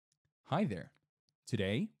Hi there.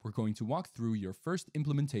 Today, we're going to walk through your first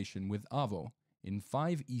implementation with Avo in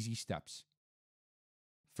 5 easy steps.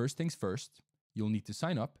 First things first, you'll need to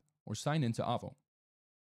sign up or sign into Avo.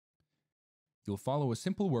 You'll follow a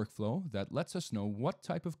simple workflow that lets us know what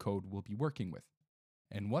type of code we'll be working with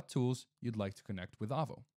and what tools you'd like to connect with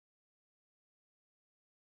Avo.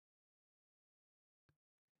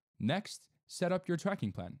 Next, set up your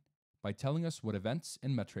tracking plan by telling us what events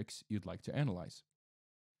and metrics you'd like to analyze.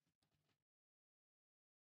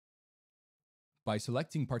 By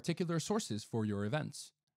selecting particular sources for your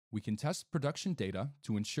events, we can test production data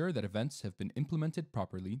to ensure that events have been implemented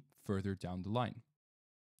properly further down the line.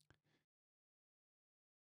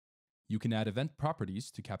 You can add event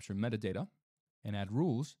properties to capture metadata and add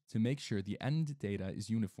rules to make sure the end data is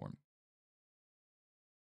uniform.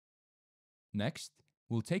 Next,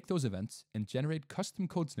 we'll take those events and generate custom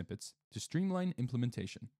code snippets to streamline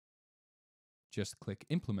implementation. Just click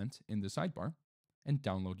Implement in the sidebar and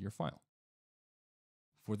download your file.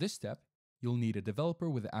 For this step, you'll need a developer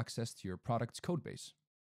with access to your product's codebase.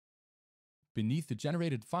 Beneath the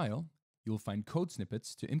generated file, you'll find code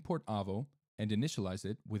snippets to import Avo and initialize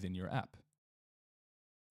it within your app.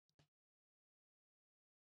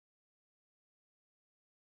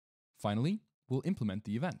 Finally, we'll implement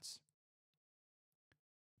the events.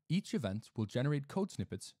 Each event will generate code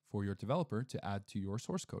snippets for your developer to add to your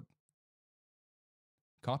source code.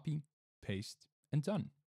 Copy, paste, and done.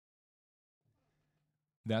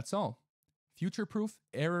 That's all. Future-proof,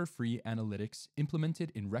 error-free analytics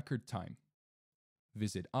implemented in record time.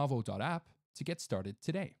 Visit avo.app to get started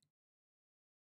today.